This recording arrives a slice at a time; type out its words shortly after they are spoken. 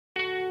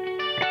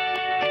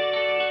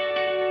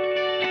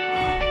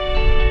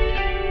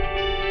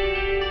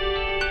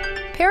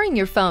Pairing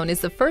your phone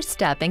is the first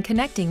step in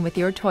connecting with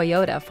your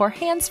Toyota for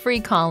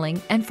hands-free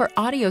calling and for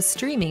audio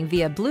streaming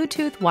via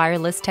Bluetooth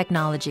wireless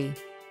technology.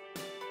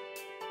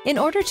 In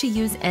order to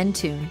use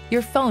Entune,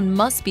 your phone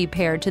must be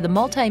paired to the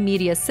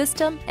multimedia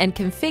system and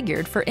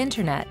configured for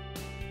internet.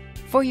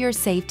 For your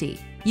safety,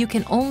 you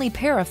can only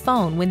pair a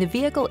phone when the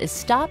vehicle is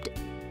stopped.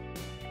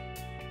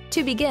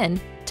 To begin,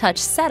 touch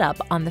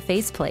Setup on the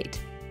faceplate.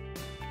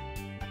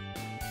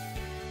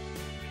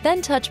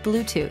 Then touch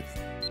Bluetooth.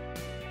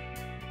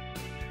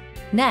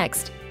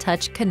 Next,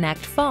 touch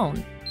Connect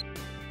Phone.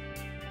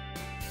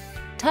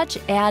 Touch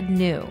Add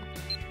New.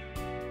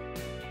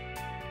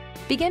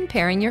 Begin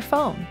pairing your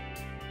phone.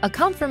 A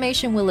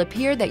confirmation will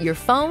appear that your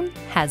phone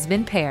has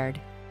been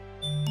paired.